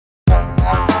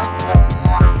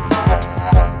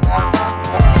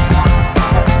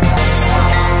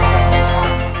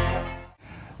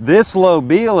This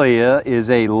lobelia is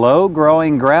a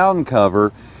low-growing ground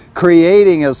cover,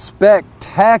 creating a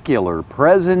spectacular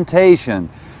presentation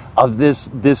of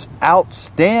this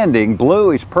outstanding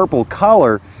bluish-purple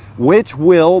color, which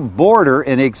will border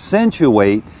and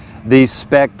accentuate these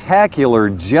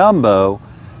spectacular jumbo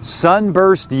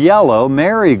sunburst yellow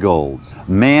marigolds.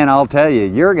 Man, I'll tell you,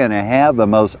 you're going to have the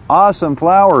most awesome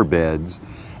flower beds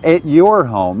at your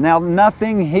home. Now,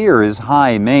 nothing here is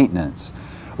high maintenance.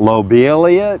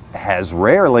 Lobelia has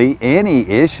rarely any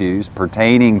issues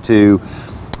pertaining to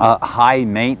high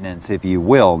maintenance, if you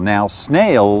will. Now,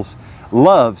 snails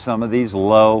love some of these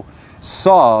low,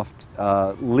 soft,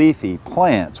 leafy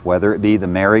plants, whether it be the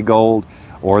marigold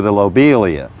or the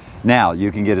lobelia. Now,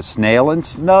 you can get a snail and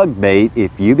snug bait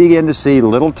if you begin to see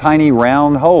little tiny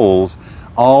round holes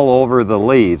all over the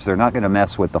leaves. They're not going to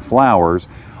mess with the flowers.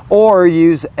 Or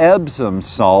use Epsom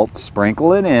salt,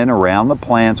 sprinkle it in around the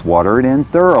plants, water it in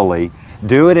thoroughly.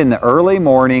 Do it in the early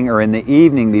morning or in the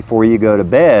evening before you go to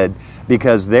bed,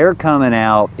 because they're coming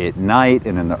out at night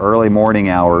and in the early morning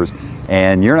hours,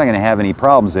 and you're not going to have any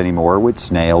problems anymore with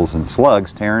snails and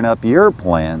slugs tearing up your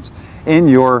plants in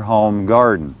your home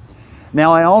garden.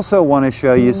 Now, I also want to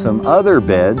show you some other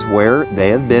beds where they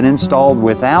have been installed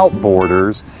without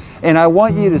borders, and I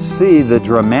want you to see the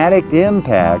dramatic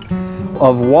impact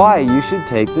of why you should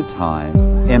take the time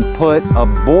and put a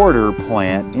border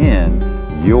plant in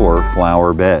your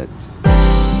flower beds.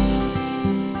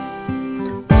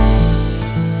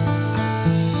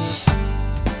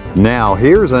 Now,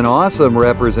 here's an awesome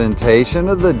representation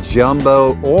of the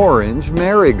jumbo orange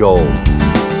marigold.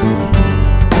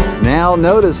 Now,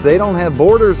 notice they don't have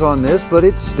borders on this, but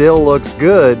it still looks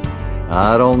good.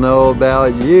 I don't know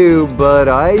about you, but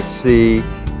I see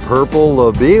purple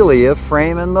lobelia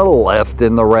framing the left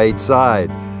and the right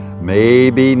side.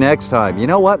 Maybe next time. You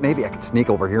know what? Maybe I could sneak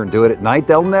over here and do it at night.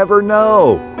 They'll never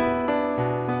know.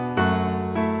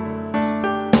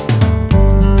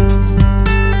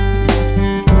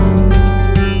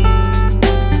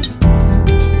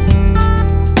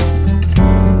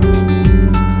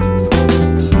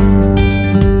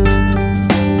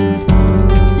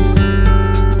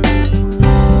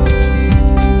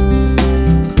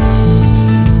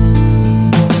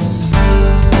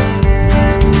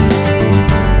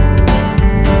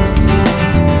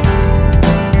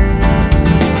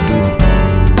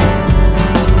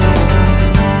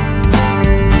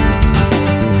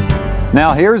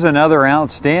 Now, here's another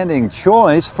outstanding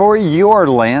choice for your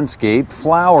landscape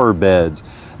flower beds.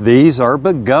 These are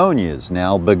begonias.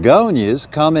 Now, begonias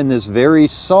come in this very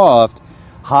soft,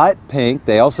 hot pink.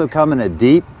 They also come in a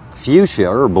deep fuchsia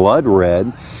or blood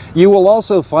red. You will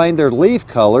also find their leaf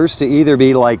colors to either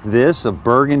be like this, a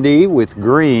burgundy with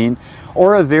green,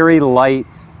 or a very light,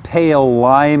 pale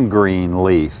lime green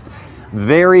leaf.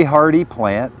 Very hardy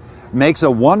plant. Makes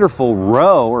a wonderful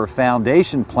row or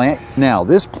foundation plant. Now,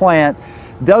 this plant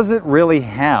doesn't really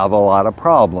have a lot of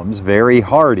problems, very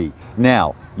hardy.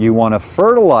 Now, you want to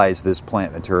fertilize this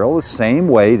plant material the same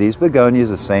way, these begonias,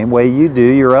 the same way you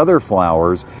do your other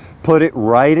flowers. Put it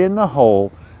right in the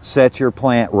hole, set your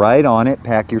plant right on it,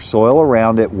 pack your soil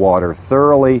around it, water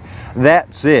thoroughly.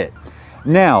 That's it.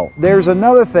 Now, there's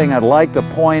another thing I'd like to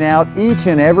point out. Each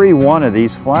and every one of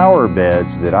these flower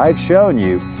beds that I've shown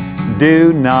you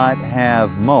do not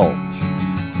have mulch.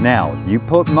 Now, you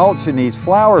put mulch in these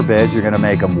flower beds, you're going to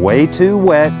make them way too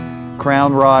wet,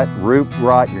 crown rot, root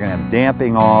rot, you're going to have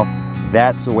damping off.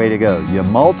 That's the way to go. You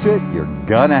mulch it, you're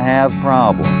going to have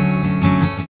problems.